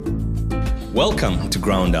Welcome to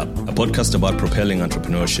Ground Up, a podcast about propelling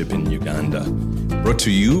entrepreneurship in Uganda. Brought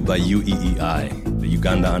to you by UEEI, the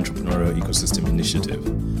Uganda Entrepreneurial Ecosystem Initiative.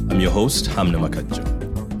 I'm your host, Hamna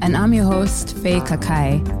Makajja. And I'm your host, Faye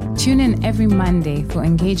Kakai. Tune in every Monday for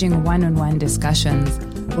engaging one-on-one discussions.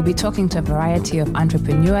 We'll be talking to a variety of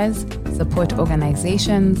entrepreneurs, support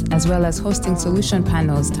organizations, as well as hosting solution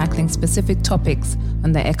panels tackling specific topics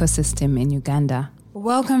on the ecosystem in Uganda.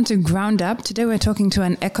 Welcome to Ground Up. Today we're talking to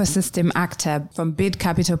an ecosystem actor from BiD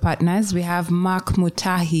Capital Partners. We have Mark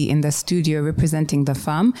Mutaahi in the studio representing the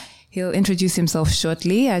firm. He'll introduce himself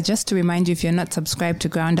shortly. Just to remind you, if you're not subscribed to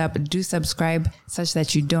Ground Up, do subscribe such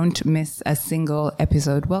that you don't miss a single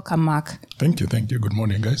episode. Welcome, Mark. Thank you. Good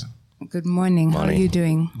morning, guys. Good morning. How are you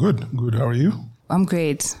doing? Good. How are you? I'm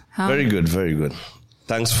great. Very good.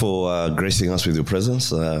 Thanks for gracing us with your presence.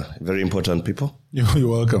 Very important people. You're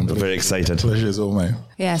welcome. We're very excited. Pleasure is all mine.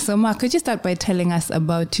 Yeah, so Mark, could you start by telling us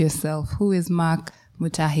about yourself? Who is Mark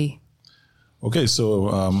Mutaahi? Okay, so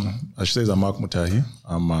I should say I'm Mark Mutaahi.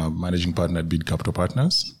 I'm a managing partner at BiD Capital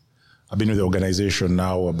Partners. I've been with the organization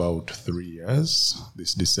now about 3 years,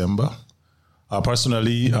 this December.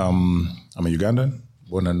 Personally, I'm a Ugandan,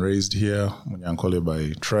 born and raised here, Munyankole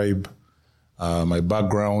by tribe. My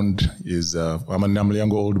background is I'm a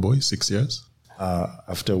Namliango old boy, 6 years.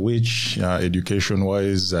 After which,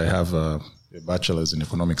 education-wise, I have a bachelor's in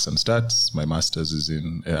economics and stats. My master's is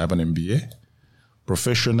I have an MBA.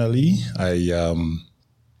 Professionally, I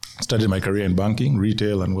started my career in banking,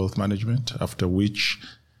 retail, and wealth management, after which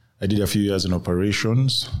I did a few years in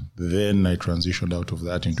operations. Then I transitioned out of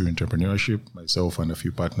that into entrepreneurship. Myself and a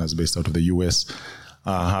few partners based out of the US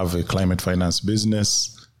have a climate finance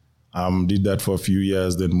business. Did that for a few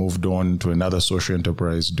years, then moved on to another social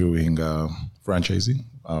enterprise doing franchising,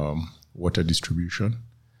 water distribution.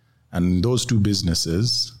 And those two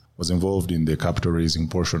businesses was involved in the capital raising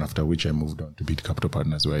portion, after which I moved on to BiD Capital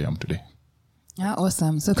Partners, where I am today.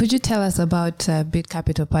 Awesome. So could you tell us about BiD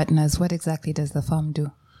Capital Partners? What exactly does the firm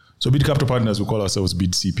do? So BiD Capital Partners, we call ourselves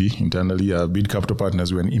BiD CP internally. BiD Capital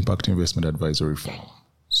Partners, we're an impact investment advisory firm.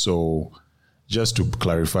 So just to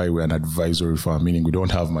clarify, we're an advisory firm, meaning we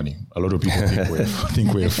don't have money. A lot of people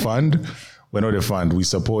think we're a fund. We're not a fund. We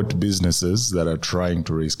support businesses that are trying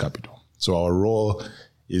to raise capital. So our role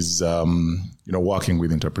is, working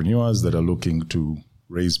with entrepreneurs that are looking to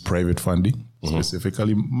raise private funding,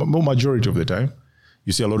 specifically. Majority of the time,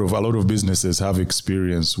 you see a lot of businesses have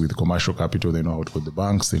experience with commercial capital. They know how to go to the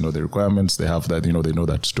banks. They know the requirements. They have that. They know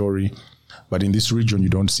that story. But in this region, you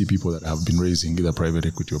don't see people that have been raising either private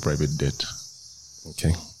equity or private debt.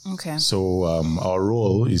 Okay. So our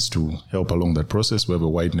role is to help along that process. We have a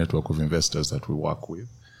wide network of investors that we work with.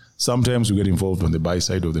 Sometimes we get involved on the buy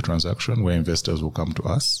side of the transaction, where investors will come to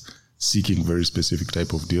us seeking very specific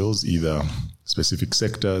type of deals, either specific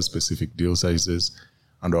sectors, specific deal sizes,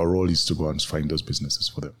 and our role is to go and find those businesses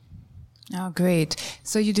for them. Oh, great.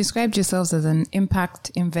 So you described yourselves as an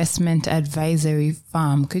impact investment advisory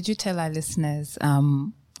firm. Could you tell our listeners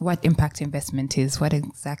what impact investment is? What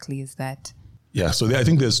exactly is that? Yeah, so I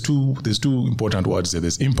think there's two important words there.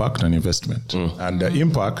 There's impact and investment. And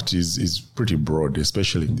impact is pretty broad,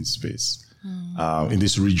 especially in this space, in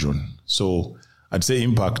this region. So I'd say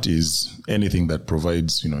impact is anything that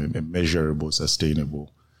provides, a measurable,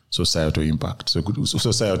 sustainable societal impact. So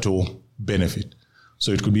societal benefit.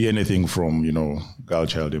 So it could be anything from,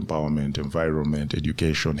 girl-child empowerment, environment,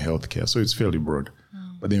 education, healthcare. So it's fairly broad.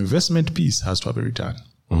 But the investment piece has to have a return.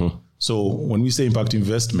 So when we say impact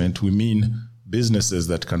investment, we mean businesses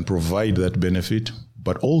that can provide that benefit,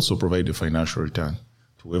 but also provide a financial return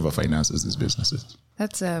to whoever finances these businesses.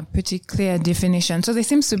 That's a pretty clear definition. So there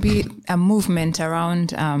seems to be a movement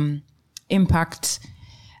around impact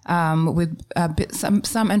with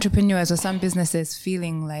some entrepreneurs or some businesses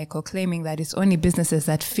feeling like or claiming that it's only businesses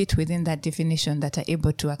that fit within that definition that are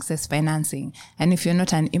able to access financing. And if you're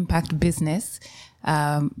not an impact business,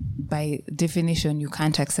 by definition, you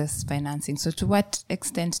can't access financing. So to what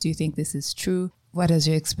extent do you think this is true? What has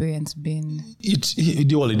your experience been? It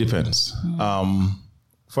depends.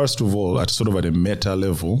 First of all, at a meta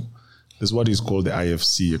level, there's what is called the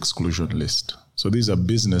IFC exclusion list. So these are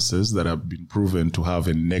businesses that have been proven to have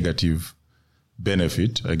a negative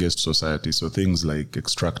benefit against society. So things like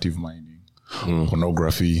extractive mining,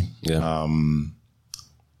 pornography,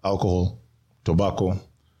 alcohol, tobacco,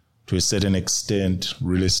 to a certain extent,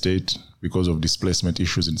 real estate, because of displacement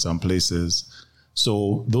issues in some places.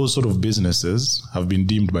 So those sort of businesses have been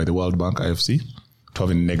deemed by the World Bank, IFC, to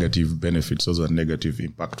have a negative benefits. Those are negative,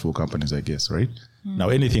 impactful companies, I guess, right? Now,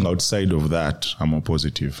 anything outside of that are more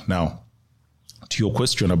positive. Now, to your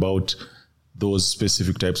question about those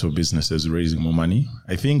specific types of businesses raising more money,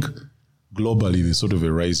 I think globally there's sort of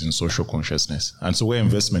a rise in social consciousness. And so where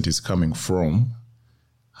investment is coming from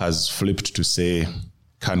has flipped to say,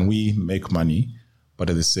 can we make money, but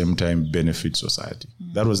at the same time benefit society?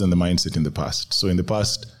 That wasn't the mindset in the past. So in the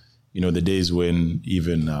past, the days when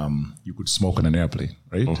even you could smoke on an airplane,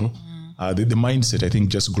 right? The mindset, I think,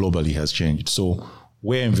 just globally has changed. So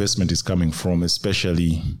where investment is coming from,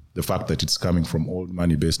 especially the fact that it's coming from old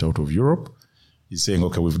money based out of Europe, is saying,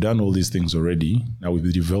 okay, we've done all these things already. Now with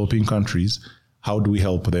the developing countries, how do we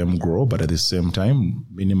help them grow, but at the same time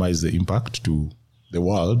minimize the impact to the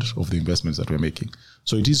world of the investments that we're making?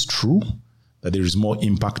 So it is true that there is more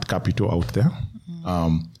impact capital out there.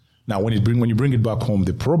 Now, when you bring it back home,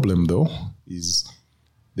 the problem though is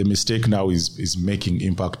the mistake now is making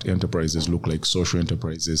impact enterprises look like social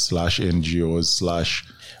enterprises / NGOs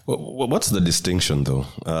 / What's the distinction though?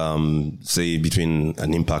 Say between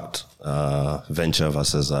an impact venture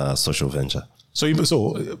versus a social venture. So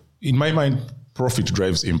in my mind, profit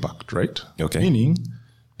drives impact, right? Okay. Meaning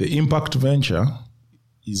the impact venture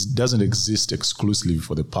doesn't exist exclusively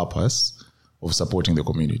for the purpose of supporting the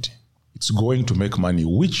community. It's going to make money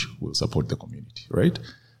which will support the community, right?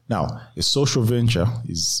 Now, a social venture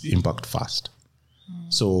is impact first.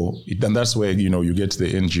 So, and that's where, you get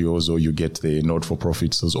the NGOs or you get the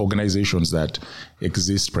not-for-profits, those organizations that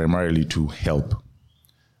exist primarily to help.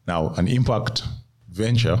 Now, an impact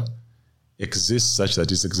venture exists such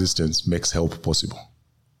that its existence makes help possible.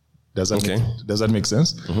 Does that make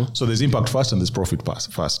sense? So there's impact first and there's profit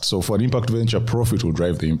first. So for an impact venture, profit will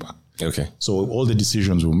drive the impact. Okay. So all the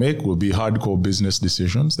decisions we'll make will be hardcore business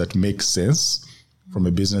decisions that make sense from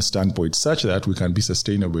a business standpoint, such that we can be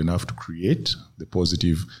sustainable enough to create the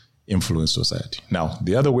positive influence society. Now,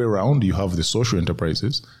 the other way around, you have the social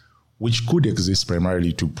enterprises, which could exist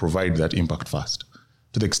primarily to provide that impact first.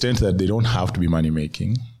 To the extent that they don't have to be money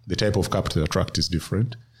making, the type of capital they attract is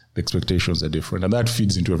different, the expectations are different, and that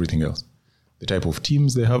feeds into everything else. The type of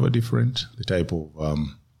teams they have are different, the type of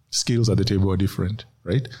skills at the table are different,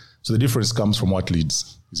 right? So the difference comes from what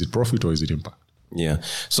leads. Is it profit or is it impact? Yeah.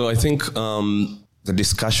 So I think the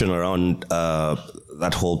discussion around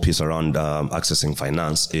that whole piece around accessing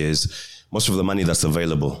finance is most of the money that's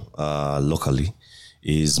available locally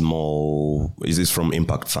is from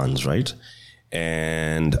impact funds, right?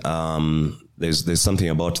 And there's something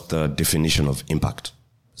about the definition of impact,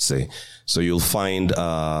 say. So you'll find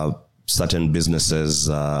certain businesses,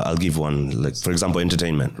 I'll give one, like, for example,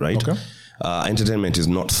 entertainment, right? Okay. Entertainment is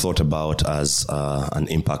not thought about as an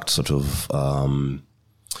impact sort of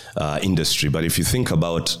industry. But if you think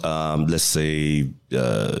about, let's say,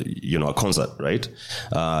 a concert, right?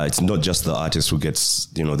 It's not just the artist who gets,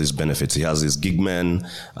 these benefits. He has his gig men.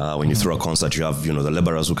 When you throw a concert, you have, the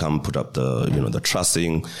laborers who come put up the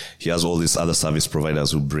trussing. He has all these other service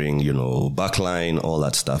providers who bring, backline, all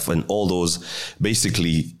that stuff. And all those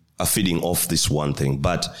basically are feeding off this one thing.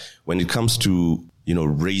 But when it comes to,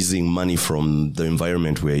 raising money from the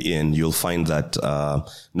environment we're in, you'll find that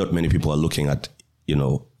not many people are looking at,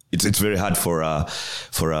 it's very hard for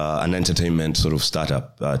an entertainment sort of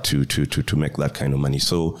startup to make that kind of money.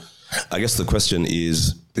 So I guess the question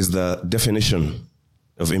is the definition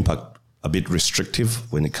of impact a bit restrictive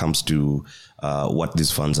when it comes to what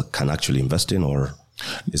these funds can actually invest in, or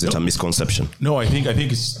is it a misconception? No, I think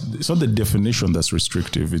it's not the definition that's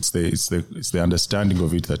restrictive. It's the understanding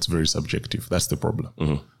of it that's very subjective. That's the problem.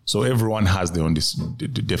 Mm-hmm. So everyone has their own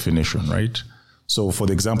definition, right? So for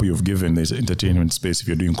the example you've given, there's entertainment space, if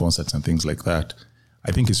you're doing concerts and things like that,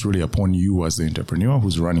 I think it's really upon you as the entrepreneur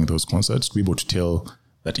who's running those concerts to be able to tell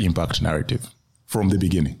that impact narrative from the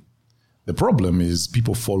beginning. The problem is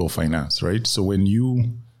people follow finance, right? So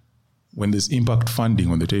when there's impact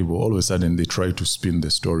funding on the table, all of a sudden they try to spin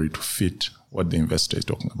the story to fit what the investor is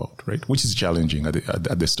talking about, right? Which is challenging at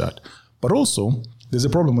the start. But also, there's a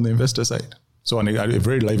problem on the investor side. So a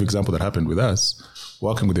very live example that happened with us,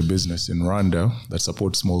 working with a business in Rwanda that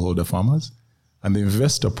supports smallholder farmers, and the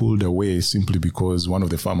investor pulled away simply because one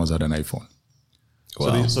of the farmers had an iPhone.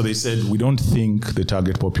 Wow. So they said, we don't think the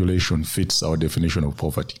target population fits our definition of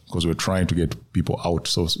poverty because we're trying to get people out.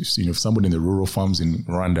 So if somebody in the rural farms in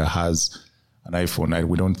Rwanda has an iPhone,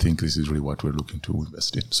 we don't think this is really what we're looking to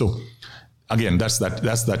invest in. So again, that's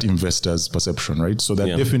that investor's perception, right? So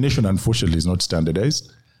that definition, unfortunately, is not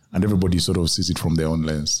standardized, and everybody sort of sees it from their own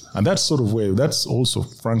lens. And that's that's also,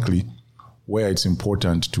 frankly, where it's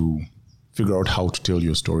important to figure out how to tell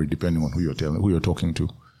your story depending on who you're talking to.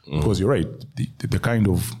 Because you're right, the kind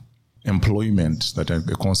of employment that a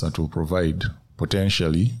concert will provide,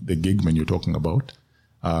 potentially, the gig men you're talking about,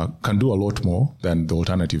 can do a lot more than the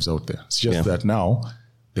alternatives out there. It's just that now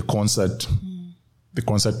the concert the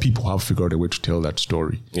concert people have figured out a way to tell that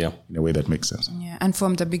story in a way that makes sense. Yeah, and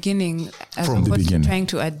from the beginning, as opposed to trying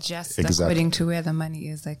to adjust according to where the money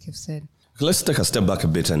is, like you've said. Let's take a step back a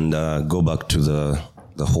bit and go back to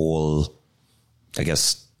the whole, I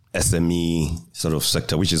guess, SME sort of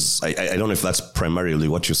sector, which is, I don't know if that's primarily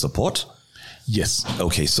what you support. Yes.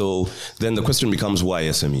 Okay, so then the question becomes, why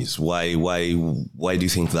SMEs? Why do you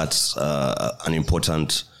think that's an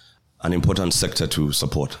important sector to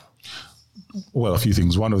support? Well, a few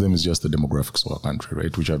things. One of them is just the demographics of our country,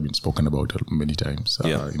 right, which have been spoken about many times.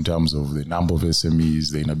 In terms of the number of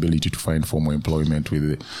SMEs, the inability to find formal employment with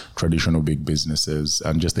the traditional big businesses,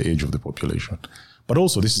 and just the age of the population. But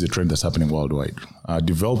also, this is a trend that's happening worldwide.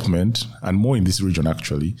 Development, and more in this region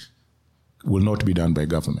actually, will not be done by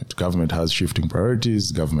government. Government has shifting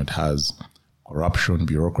priorities. Government has corruption,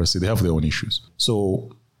 bureaucracy. They have their own issues.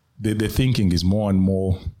 So the thinking is more and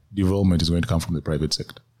more development is going to come from the private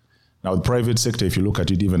sector. Now, the private sector, if you look at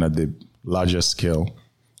it even at the larger scale,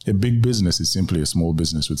 a big business is simply a small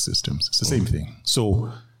business with systems. It's the same thing.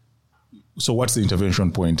 So what's the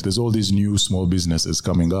intervention point? There's all these new small businesses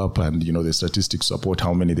coming up, and the statistics support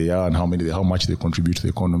how many they are and how much they contribute to the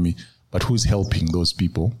economy. But who's helping those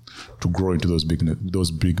people to grow into those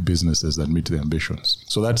big businesses that meet their ambitions?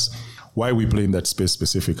 So that's why we play in that space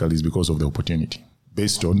specifically, is because of the opportunity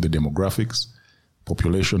based on the demographics,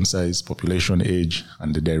 population size, population age,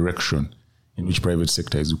 and the direction in which private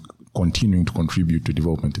sector is continuing to contribute to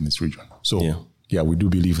development in this region. So we do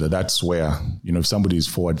believe that that's where, if somebody is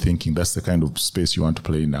forward thinking, that's the kind of space you want to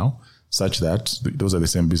play in now, such that those are the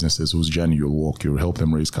same businesses whose journey you'll walk. You'll help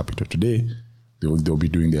them raise capital today. They'll be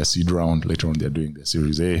doing their seed round. Later on, they're doing their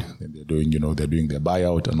Series A. Then they're doing their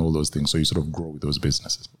buyout and all those things. So you sort of grow with those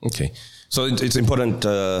businesses. Okay. So it's important.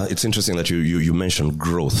 It's interesting that you mentioned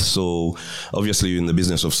growth. So obviously you're in the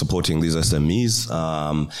business of supporting these SMEs.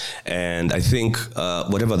 And I think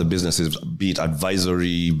whatever the business is, be it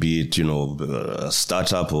advisory, be it,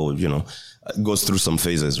 startup or, goes through some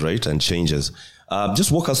phases, right? And changes.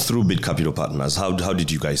 Just walk us through BiD Capital Partners. How did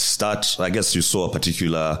you guys start? I guess you saw a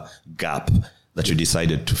particular gap that you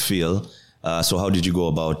decided to fill. So how did you go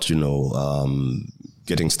about,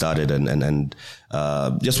 getting started and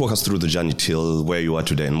just walk us through the journey till where you are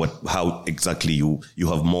today and how exactly you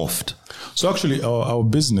have morphed? So actually our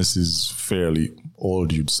business is fairly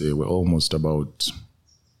old, you'd say. We're almost about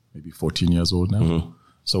maybe 14 years old now. Mm-hmm.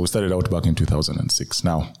 So we started out back in 2006.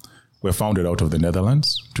 Now, we're founded out of the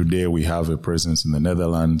Netherlands. Today we have a presence in the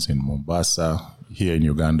Netherlands, in Mombasa, here in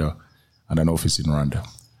Uganda, and an office in Rwanda.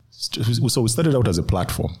 So we started out as a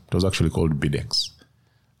platform. It was actually called BiDX.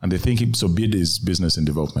 And the thinking, so BiD is business and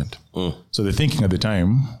development. Mm. So the thinking at the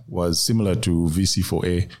time was similar to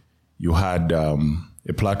VC4A. You had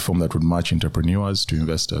a platform that would match entrepreneurs to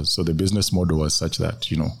investors. So the business model was such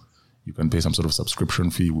that, you can pay some sort of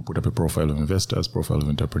subscription fee. We put up a profile of investors, profile of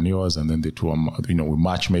entrepreneurs, and then the two, we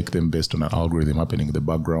match make them based on an algorithm happening in the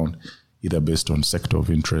background, either based on sector of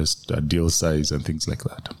interest, deal size, and things like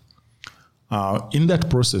that. In that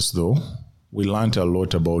process, though, we learned a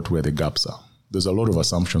lot about where the gaps are. There's a lot of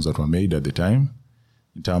assumptions that were made at the time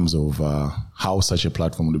in terms of how such a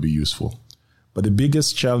platform would be useful. But the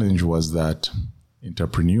biggest challenge was that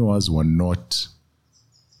entrepreneurs were not,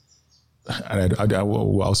 and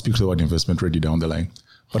I'll speak to the word investment ready down the line,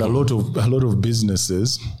 but a lot of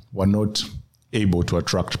businesses were not able to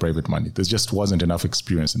attract private money. There just wasn't enough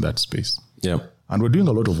experience in that space. Yeah. And we're doing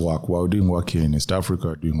a lot of work. We're doing work here in East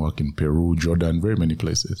Africa, doing work in Peru, Jordan, very many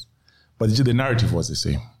places. But the narrative was the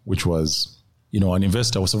same, which was, an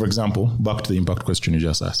investor. So for example, back to the impact question you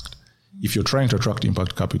just asked. If you're trying to attract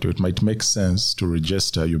impact capital, it might make sense to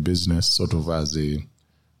register your business sort of as a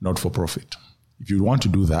not-for-profit. If you want to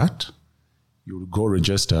do that, you will go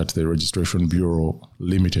register at the Registration Bureau,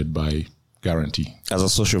 limited by guarantee. As a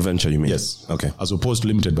social venture, you mean? Yes. Okay. As opposed to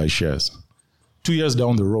limited by shares. 2 years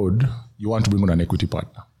down the road, you want to bring on an equity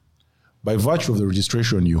partner. By virtue of the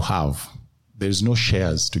registration you have, there's no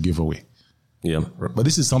shares to give away. Yeah. But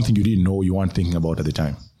this is something you didn't know, you weren't thinking about at the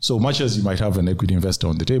time. So much as you might have an equity investor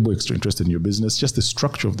on the table, extra interested in your business, just the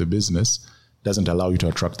structure of the business doesn't allow you to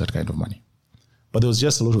attract that kind of money. But there was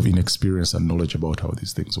just a lot of inexperience and knowledge about how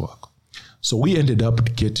these things work. So we ended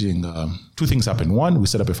up getting, two things happened. One, we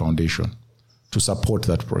set up a foundation to support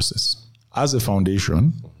that process. As a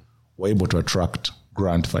foundation, we're able to attract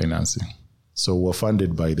grant financing. So we're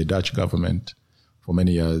funded by the Dutch government for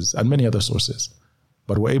many years and many other sources.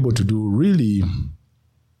 But we're able to do really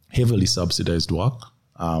heavily subsidized work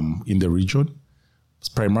in the region. It's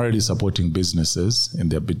primarily supporting businesses in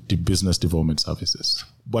their business development services,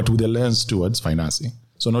 but with a lens towards financing.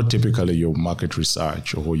 So not typically your market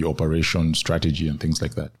research or your operation strategy and things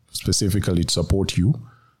like that. Specifically to support you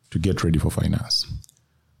to get ready for finance.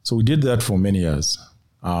 So we did that for many years.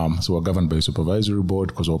 So we're governed by a supervisory board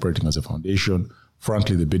because we're operating as a foundation.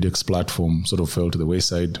 Frankly, the BiDX platform sort of fell to the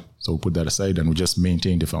wayside. So we put that aside and we just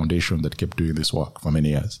maintained a foundation that kept doing this work for many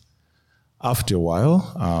years. After a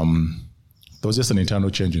while, there was just an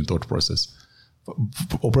internal change in thought process.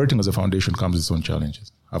 Operating as a foundation comes with its own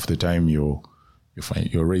challenges. Half the time you're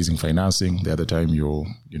raising financing. The other time you're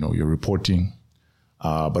reporting.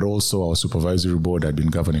 But also our supervisory board had been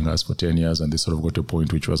governing us for 10 years and they sort of got to a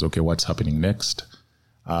point which was, okay, what's happening next?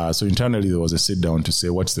 So internally there was a sit down to say,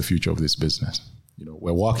 what's the future of this business?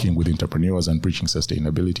 We're working with entrepreneurs and preaching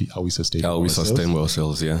sustainability. How we sustain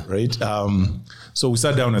ourselves, yeah. Right? So we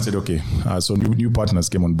sat down and said, okay, so new partners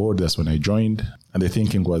came on board. That's when I joined. And the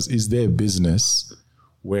thinking was, is there a business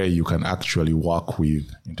where you can actually work with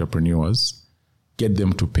entrepreneurs, get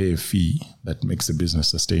them to pay a fee that makes the business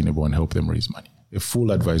sustainable and help them raise money? A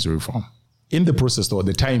full advisory firm. In the process, though,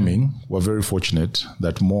 the timing, we're very fortunate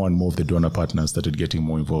that more and more of the donor partners started getting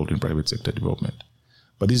more involved in private sector development.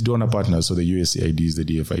 But these donor partners, so the USAIDs, the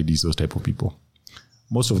DFIDs, those type of people,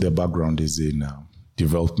 most of their background is in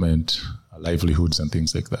development, livelihoods, and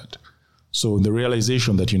things like that. So the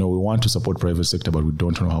realization that, we want to support private sector, but we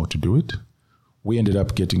don't know how to do it, we ended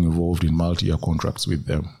up getting involved in multi-year contracts with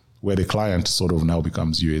them, where the client sort of now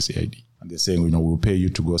becomes USAID. And they're saying, we'll pay you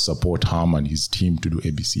to go support Ham and his team to do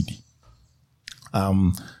ABCD.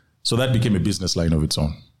 So that became a business line of its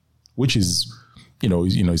own, which is,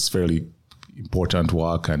 it's fairly important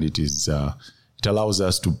work, and it allows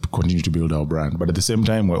us to continue to build our brand. But at the same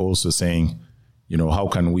time, we're also saying, how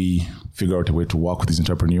can we figure out a way to work with these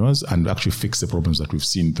entrepreneurs and actually fix the problems that we've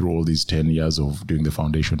seen through all these 10 years of doing the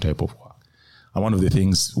foundation type of work. And one of the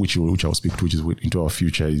things which I'll speak to, which is into our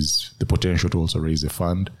future, is the potential to also raise a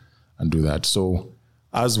fund and do that. So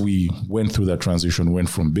as we went through that transition, went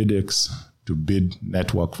from BiDX to BiD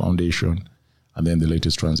Network Foundation, and then the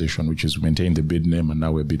latest transition, which is maintain the BiD name, and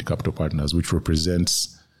now we're BiD Capital Partners, which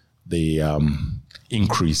represents the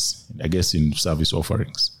increase, I guess, in service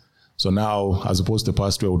offerings. So now, as opposed to the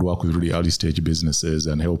past, where I would work with really early stage businesses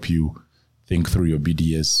and help you think through your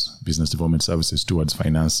BDS, business development services, towards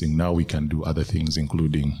financing, now we can do other things,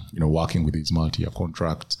 including, working with these multi-year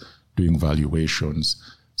contracts, doing valuations,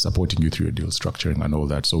 supporting you through your deal structuring and all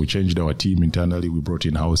that. So we changed our team internally. We brought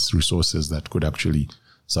in-house resources that could actually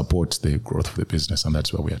support the growth of the business, and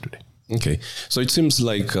that's where we are today. Okay. So it seems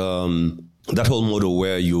like that whole model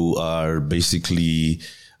where you are basically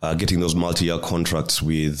getting those multi-year contracts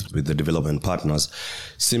with the development partners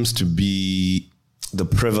seems to be the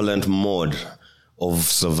prevalent mode of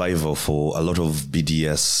survival for a lot of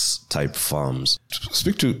BDS type firms.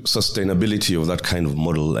 Speak to sustainability of that kind of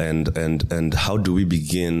model, and how do we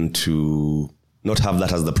begin to not have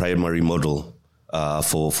that as the primary model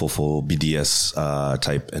for BDS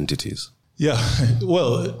type entities? Yeah,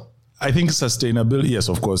 well, I think sustainability, yes,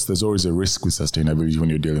 of course, there's always a risk with sustainability when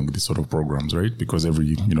you're dealing with these sort of programs, right? Because they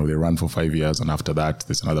run for 5 years, and after that,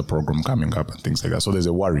 there's another program coming up and things like that. So there's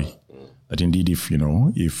a worry that indeed if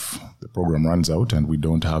the program runs out and we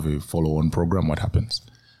don't have a follow-on program, what happens?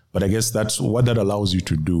 But I guess that's what that allows you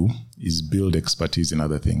to do, is build expertise in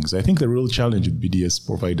other things. I think the real challenge with BDS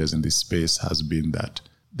providers in this space has been that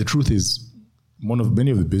the truth is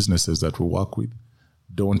many of the businesses that we work with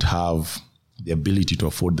don't have the ability to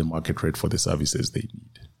afford the market rate for the services they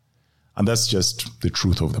need. And that's just the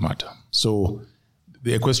truth of the matter. So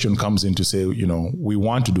the question comes in to say, we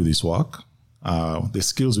want to do this work. The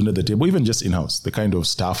skills we need at the table, even just in-house, the kind of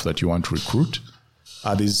staff that you want to recruit,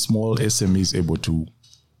 are these small SMEs able to,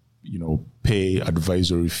 pay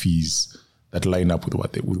advisory fees that line up with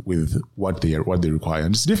what they require?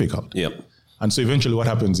 And it's difficult. Yep. And so eventually what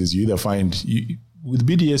happens is you either find, with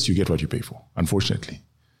BDS, you get what you pay for, unfortunately.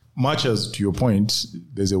 Much as, to your point,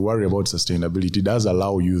 there's a worry about sustainability, it does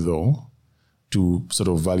allow you, though, to sort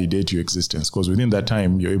of validate your existence, because within that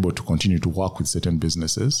time, you're able to continue to work with certain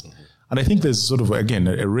businesses. Mm-hmm. And I think there's sort of, again,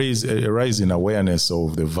 a rise in awareness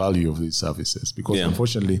of the value of these services, because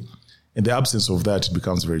unfortunately, in the absence of that, it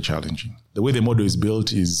becomes very challenging. The way the model is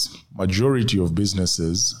built is majority of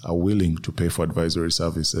businesses are willing to pay for advisory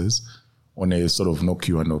services on a sort of no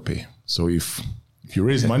cure and no pay. So if you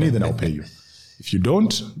raise money, then I'll pay you. If you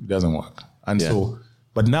don't, it doesn't work. And so,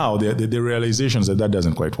 but now the realizations that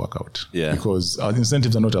doesn't quite work out because our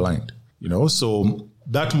incentives are not aligned, so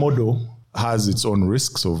that model has its own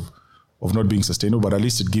risks of not being sustainable, but at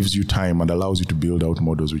least it gives you time and allows you to build out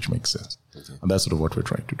models which make sense. Okay. And that's sort of what we're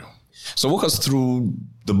trying to do. So walk us through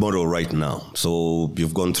the model right now. So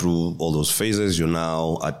you've gone through all those phases. You're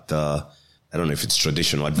now at the I don't know if it's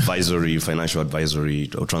traditional advisory, financial advisory,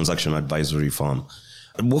 or transaction advisory firm.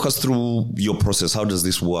 Walk us through your process. How does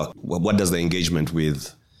this work? What does the engagement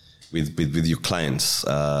with your clients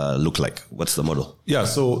look like? What's the model? Yeah,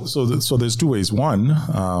 so there's two ways. One,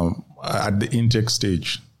 at the intake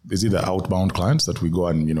stage, there's either outbound clients that we go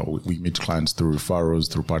and, we meet clients through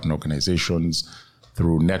referrals, through partner organizations,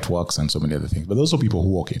 through networks, and so many other things. But there's also people who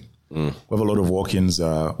walk in. We have a lot of walk-ins,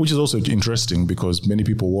 which is also interesting because many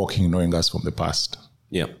people walk in knowing us from the past.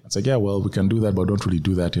 Yeah. It's like, we can do that, but don't really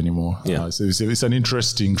do that anymore. Yeah. So it's an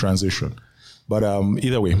interesting transition. But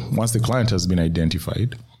either way, once the client has been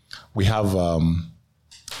identified, we have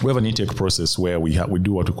an intake process where we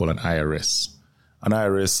do what we call an IRS. An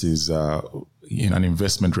IRS is an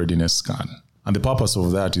investment readiness scan. And the purpose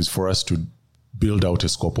of that is for us to build out a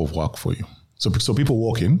scope of work for you. So people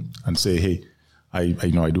walk in and say, hey, I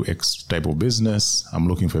do X type of business. I'm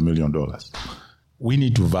looking for $1 million. We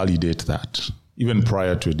need to validate that even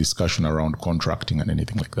prior to a discussion around contracting and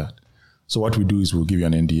anything like that. So what we do is we'll give you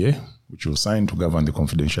an NDA, which you'll sign to govern the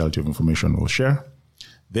confidentiality of information we'll share.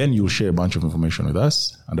 Then you'll share a bunch of information with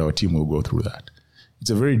us and our team will go through that. It's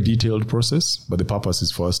a very detailed process, but the purpose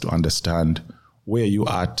is for us to understand where you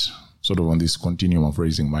at sort of on this continuum of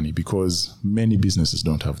raising money because many businesses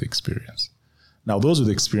don't have the experience. Now, those with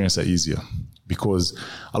experience are easier because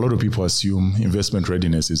a lot of people assume investment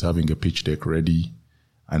readiness is having a pitch deck ready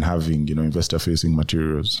and having, investor-facing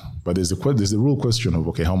materials. But there's the real question of,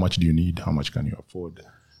 okay, how much do you need? How much can you afford?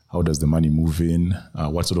 How does the money move in?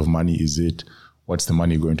 What sort of money is it? What's the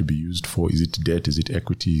money going to be used for? Is it debt? Is it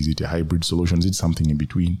equity? Is it a hybrid solution? Is it something in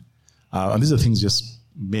between? And these are things just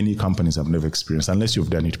many companies have never experienced unless you've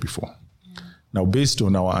done it before. Now, based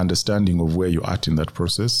on our understanding of where you're at in that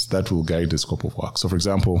process, that will guide the scope of work. So, for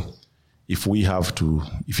example, if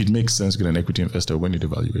it makes sense to get an equity investor, we need a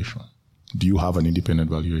valuation. Do you have an independent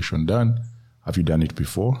valuation done? Have you done it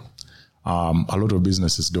before? A lot of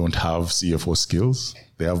businesses don't have CFO skills.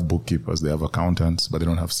 They have bookkeepers, they have accountants, but they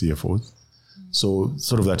don't have CFOs. So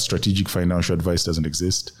sort of that strategic financial advice doesn't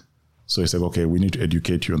exist. So it's like, okay, we need to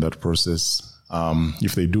educate you on that process.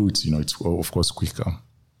 If they do, it's of course quicker.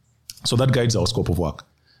 So that guides our scope of work.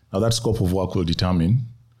 Now that scope of work will determine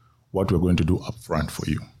what we're going to do upfront for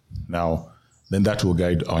you. Now, then that will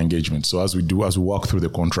guide our engagement. So as we walk through the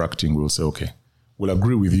contracting, we'll say, okay, we'll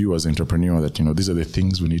agree with you as an entrepreneur that, these are the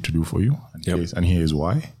things we need to do for you. And here is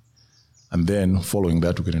why. And then following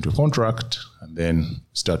that, we get into a contract and then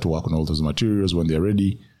start to work on all those materials. When they're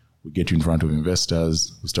ready, we get you in front of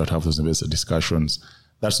investors. We start to have those investor discussions.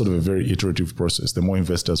 That's sort of a very iterative process. The more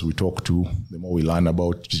investors we talk to, the more we learn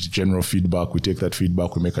about general feedback. We take that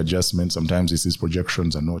feedback, we make adjustments. Sometimes these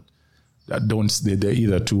projections are not, they're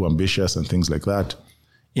either too ambitious and things like that.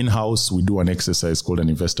 In-house, we do an exercise called an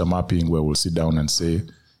investor mapping where we'll sit down and say,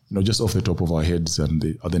 just off the top of our heads and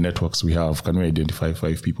the other networks we have, can we identify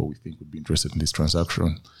 5 people we think would be interested in this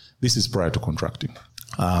transaction? This is prior to contracting.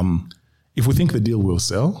 If we think the deal will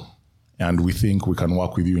sell and we think we can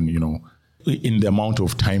work with you in the amount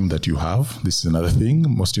of time that you have, this is another thing.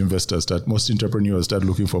 Most entrepreneurs start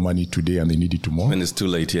looking for money today and they need it tomorrow. When it's too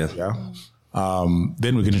late, yeah.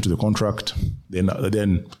 Then we get into the contract. Then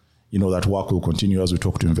that work will continue as we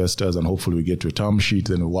talk to investors and hopefully we get to a term sheet.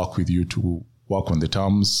 Then we work with you to work on the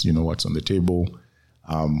terms, what's on the table.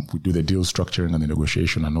 We do the deal structuring and the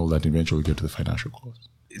negotiation and all that. Eventually we get to the financial close.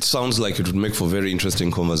 It sounds like it would make for very interesting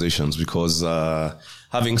conversations because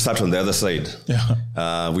having sat on the other side,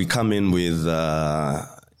 we come in with,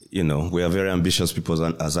 we are very ambitious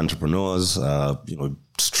people as entrepreneurs,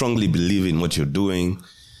 strongly believe in what you're doing.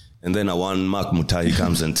 And then one Mark Mutaahi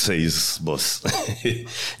comes and says, boss,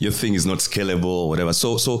 your thing is not scalable or whatever.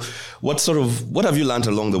 So what have you learned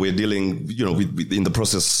along the way dealing, with in the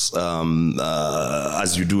process,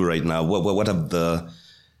 as you do right now? What are the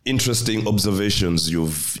interesting observations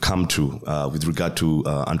you've come to, with regard to,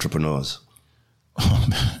 entrepreneurs?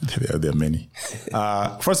 There are many.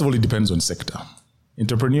 First of all, it depends on sector.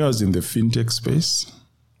 Entrepreneurs in the fintech space,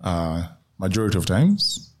 majority of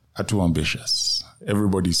times are too ambitious.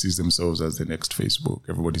 Everybody sees themselves as the next Facebook.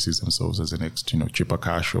 Everybody sees themselves as the next, Cheaper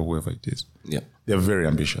Cash or whoever it is. Yeah. They're very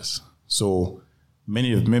ambitious. So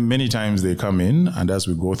many times they come in and as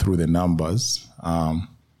we go through the numbers,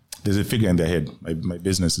 there's a figure in their head. My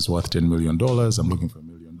business is worth $10 million. I'm looking for $1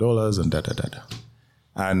 million and da.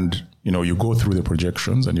 And, you go through the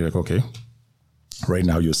projections and you're like, okay, right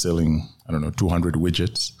now you're selling, 200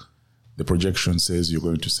 widgets. The projection says you're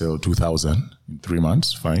going to sell 2,000 in 3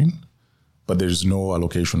 months. Fine. But there's no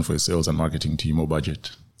allocation for a sales and marketing team or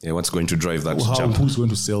budget. Yeah, what's going to drive that jump? Who's going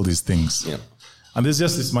to sell these things? Yeah. And there's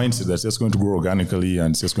just this mindset that's just going to grow organically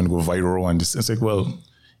and it's just going to go viral. And it's like, well,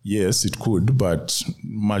 Yes, it could, but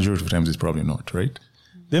majority of times it's probably not, right?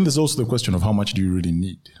 Then there's also the question of how much do you really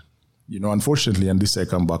need? Unfortunately, and this I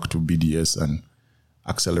come back to BDS and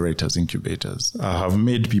accelerators, incubators, have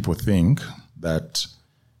made people think that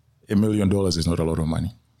 $1 million is not a lot of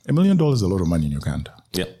money. $1 million is a lot of money in Uganda.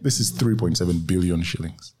 Yeah. This is 3.7 billion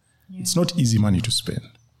shillings. Yeah. It's not easy money to spend.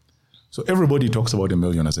 So everybody talks about $1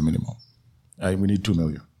 million as a minimum. We need 2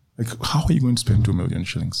 million. Like, how are you going to spend 2 million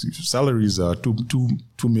shillings? If salaries are 2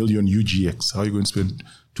 million UGX. How are you going to spend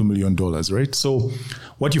 $2 million, right? So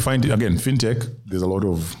what you find, again, fintech, there's a lot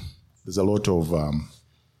of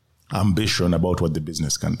ambition about what the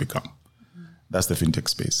business can become. That's the fintech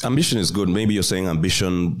space. Ambition is good. Maybe you're saying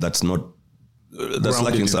ambition that's not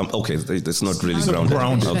lacking some. Okay, that's not really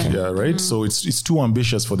grounded. Okay. Yeah, right. So it's too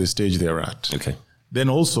ambitious for the stage they're at. Okay. Then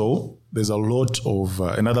also there's a lot of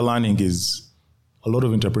another learning is a lot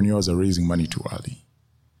of entrepreneurs are raising money too early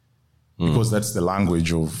because that's the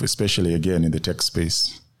language of, especially again in the tech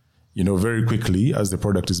space. Very quickly as the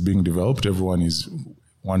product is being developed, everyone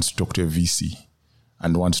wants to talk to a VC.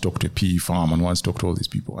 And wants to talk to a PE firm and wants to talk to all these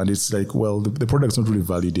people. And it's like, well, the product's not really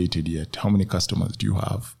validated yet. How many customers do you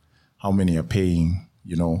have? How many are paying?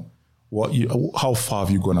 How far have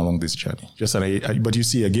you gone along this journey? But you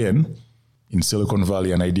see, again, in Silicon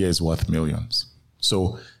Valley, an idea is worth millions.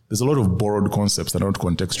 So there's a lot of borrowed concepts that are not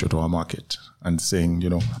contextual to our market and saying,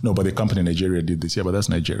 no, but the company in Nigeria did this. Yeah, but that's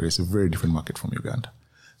Nigeria. It's a very different market from Uganda.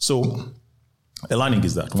 So the learning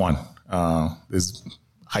is that, one, there's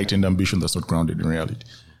heightened ambition that's not grounded in reality.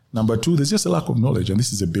 Number two, there's just a lack of knowledge, and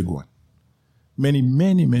this is a big one. Many,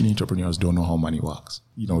 many, many entrepreneurs don't know how money works.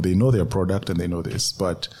 They know their product and they know this,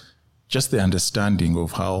 but just the understanding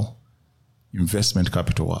of how investment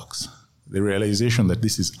capital works, the realization that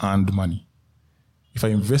this is earned money. If I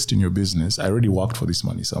invest in your business, I already worked for this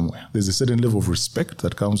money somewhere. There's a certain level of respect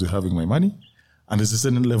that comes with having my money, and there's a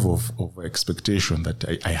certain level of expectation that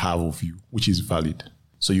I have of you, which is valid.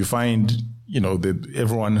 So you find,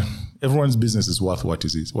 everyone's business is worth what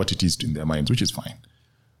it is in their minds, which is fine.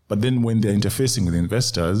 But then when they're interfacing with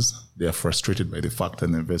investors, they are frustrated by the fact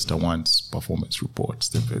that the investor wants performance reports,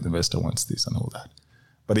 the investor wants this and all that.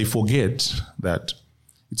 But they forget that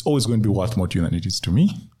it's always going to be worth more to you than it is to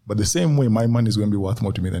me. But the same way, my money is going to be worth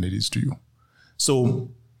more to me than it is to you.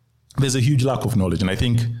 So there's a huge lack of knowledge. And I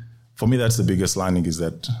think for me, that's the biggest learning is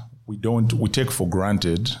that we take for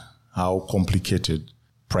granted how complicated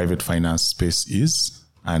private finance space is,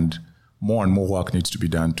 and more work needs to be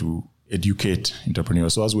done to educate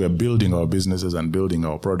entrepreneurs. So as we are building our businesses and building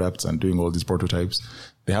our products and doing all these prototypes,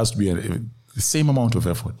 there has to be the same amount of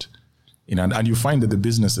effort. And you find that the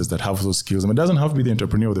businesses that have those skills, it doesn't have to be the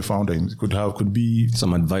entrepreneur or the founder. It could be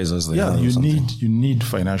some advisors. You need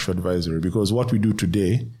financial advisory, because what we do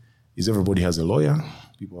today is everybody has a lawyer,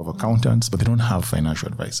 people have accountants, but they don't have financial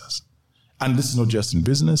advisors. And this is not just in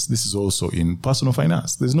business. This is also in personal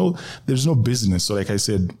finance. There's no business. So like I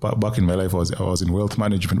said, back in my life, I was in wealth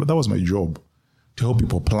management, but that was my job, to help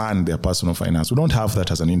people plan their personal finance. We don't have that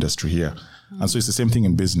as an industry here. And so it's the same thing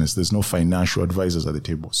in business. There's no financial advisors at the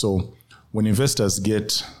table. So when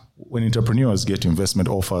entrepreneurs get investment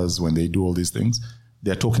offers, when they do all these things,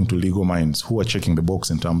 they're talking to legal minds who are checking the box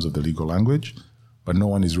in terms of the legal language, but no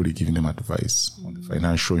one is really giving them advice on the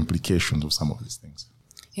financial implications of some of these things.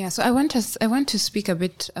 Yeah, so I want to speak a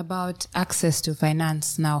bit about access to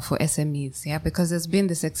finance now for SMEs, because there's been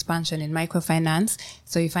this expansion in microfinance.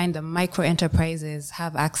 So you find the micro enterprises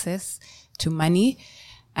have access to money,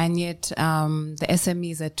 and yet the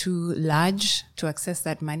SMEs are too large to access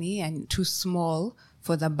that money and too small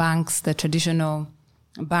for the banks, the traditional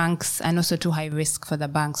banks, and also too high risk for the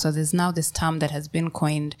banks. So there's now this term that has been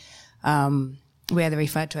coined where they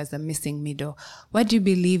refer to as the missing middle. What do you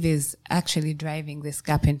believe is actually driving this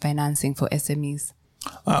gap in financing for SMEs?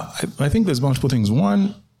 I think there's multiple things.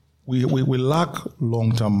 One, we lack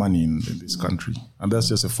long-term money in this country, and that's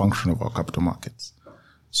just a function of our capital markets.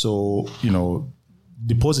 So,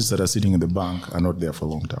 deposits that are sitting in the bank are not there for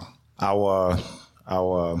long term. Our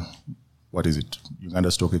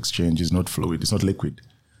Uganda Stock Exchange is not fluid, it's not liquid.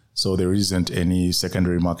 So there isn't any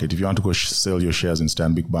secondary market. If you want to go sell your shares in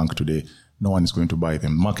Stanbic Bank today, no one is going to buy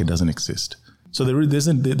them. Market doesn't exist. So there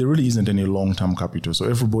really isn't any long-term capital. So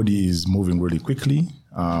everybody is moving really quickly,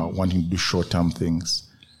 wanting to do short-term things.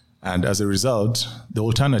 And as a result, the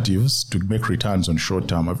alternatives to make returns on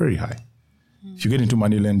short-term are very high. If you get into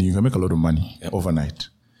money lending, you can make a lot of money overnight.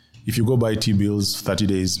 If you go buy T-bills, 30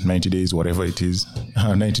 days, 90 days, whatever it is,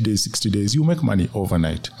 90 days, 60 days, you make money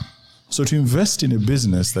overnight. So to invest in a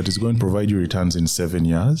business that is going to provide you returns in 7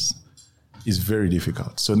 years, is very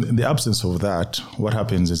difficult. So in the absence of that, what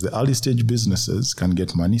happens is the early stage businesses can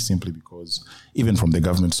get money simply because, even from the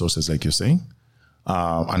government sources, like you're saying,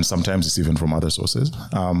 and sometimes it's even from other sources,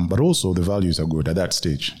 but also the values are good at that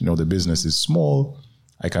stage. The business is small.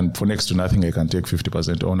 For next to nothing, I can take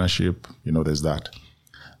 50% ownership. There's that.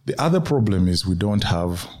 The other problem is we don't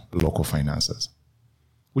have local finances,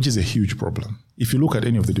 which is a huge problem. If you look at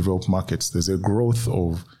any of the developed markets, there's a growth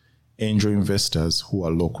of angel investors who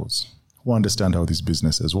are locals, who understand how these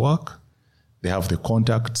businesses work. They have the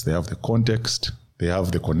contacts, they have the context, they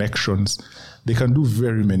have the connections. They can do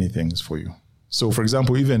very many things for you. So, for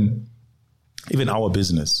example, even our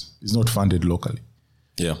business is not funded locally.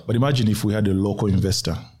 Yeah. But imagine if we had a local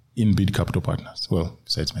investor in BiD Capital Partners. Well,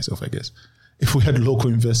 besides myself, I guess. If we had local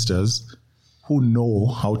investors who know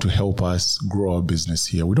how to help us grow our business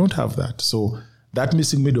here. We don't have that. So that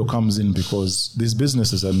missing middle comes in because these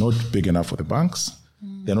businesses are not big enough for the banks.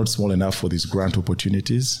 They're not small enough for these grant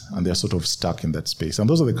opportunities, and they're sort of stuck in that space. And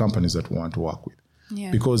those are the companies that we want to work with,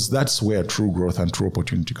 because that's where true growth and true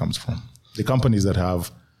opportunity comes from. The companies that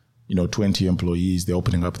have 20 employees, they're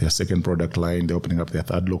opening up their second product line, they're opening up their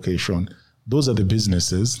third location. Those are the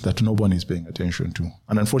businesses that no one is paying attention to.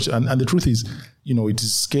 And unfortunately, and the truth is, it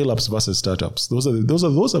is scale-ups versus startups. Those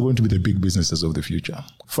are going to be the big businesses of the future.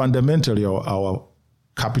 Fundamentally, our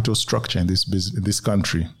capital structure in this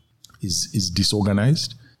country is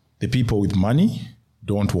disorganized. The people with money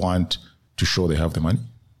don't want to show they have the money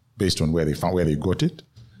based on where they got it.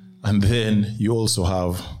 And then you also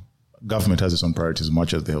have government has its own priorities as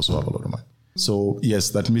much as they also have a lot of money. So yes,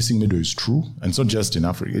 that missing middle is true. And it's not just in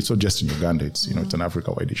Africa. It's not just in Uganda. It's, it's an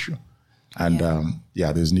Africa-wide issue. And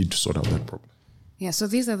there's need to sort out that problem. Yeah, so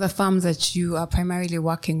these are the firms that you are primarily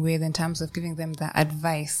working with in terms of giving them the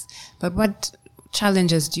advice. But what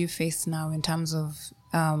challenges do you face now in terms of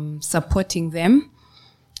supporting them?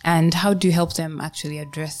 And how do you help them actually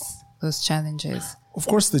address those challenges? Of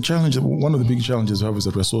course, one of the big challenges we have is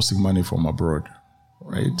that we're sourcing money from abroad,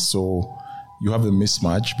 right? So you have a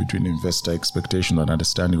mismatch between investor expectation and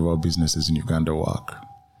understanding of how businesses in Uganda work.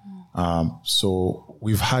 So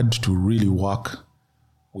we've had to really work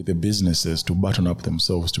with the businesses to button up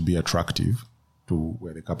themselves to be attractive to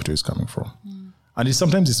where the capital is coming from. And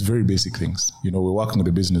sometimes it's very basic things. We're working with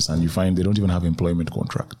the business and you find they don't even have employment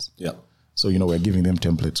contracts. Yeah. So, we're giving them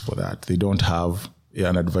templates for that. They don't have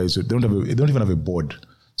an advisor. They don't even have a board.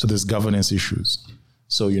 So there's governance issues.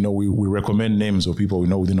 So, we recommend names of people we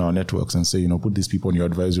know within our networks and say, put these people on your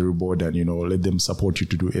advisory board and, let them support you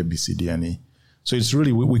to do A, B, C, D, and E. So it's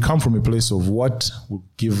really, we come from a place of what will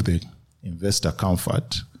give the investor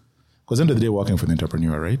comfort. Because at the end of the day, working for the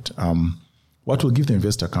entrepreneur, right? What will give the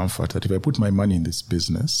investor comfort that if I put my money in this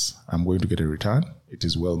business, I'm going to get a return. It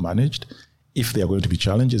is well managed. If there are going to be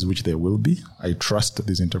challenges, which there will be, I trust that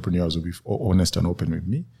these entrepreneurs will be honest and open with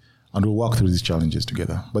me, and we'll work through these challenges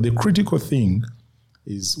together. But the critical thing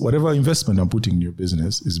is whatever investment I'm putting in your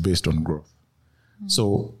business is based on growth.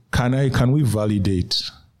 So can we validate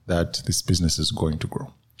that this business is going to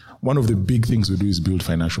grow? One of the big things we do is build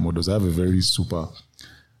financial models. I have a very super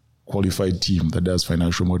qualified team that does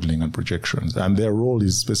financial modeling and projections. And their role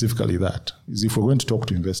is specifically that. Is if we're going to talk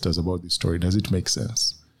to investors about this story, does it make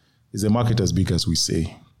sense? Is the market as big as we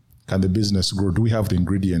say? Can the business grow? Do we have the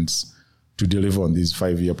ingredients to deliver on these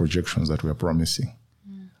 5-year projections that we're promising?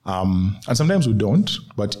 And sometimes we don't,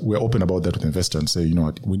 but we're open about that with investors and say,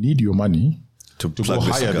 what, we need your money to go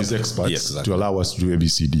hire these experts to allow us to do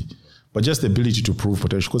ABCD. But just the ability to prove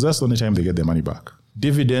potential, because that's the only time they get their money back.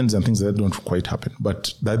 Dividends and things like that don't quite happen,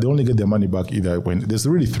 but they only get their money back either when there's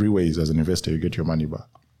really 3 ways as an investor you get your money back.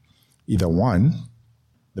 Either one,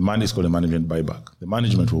 the money is called a management buyback. The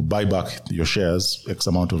management will buy back your shares X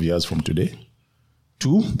amount of years from today.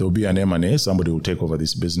 2, there will be an M&A. Somebody will take over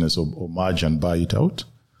this business or merge and buy it out.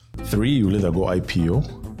 3, you will either go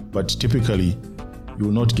IPO, but typically you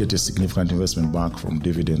will not get a significant investment back from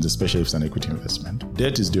dividends, especially if it's an equity investment.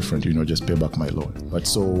 Debt is different, just pay back my loan. But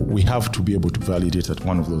so we have to be able to validate that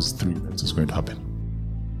one of those 3 events is going to happen.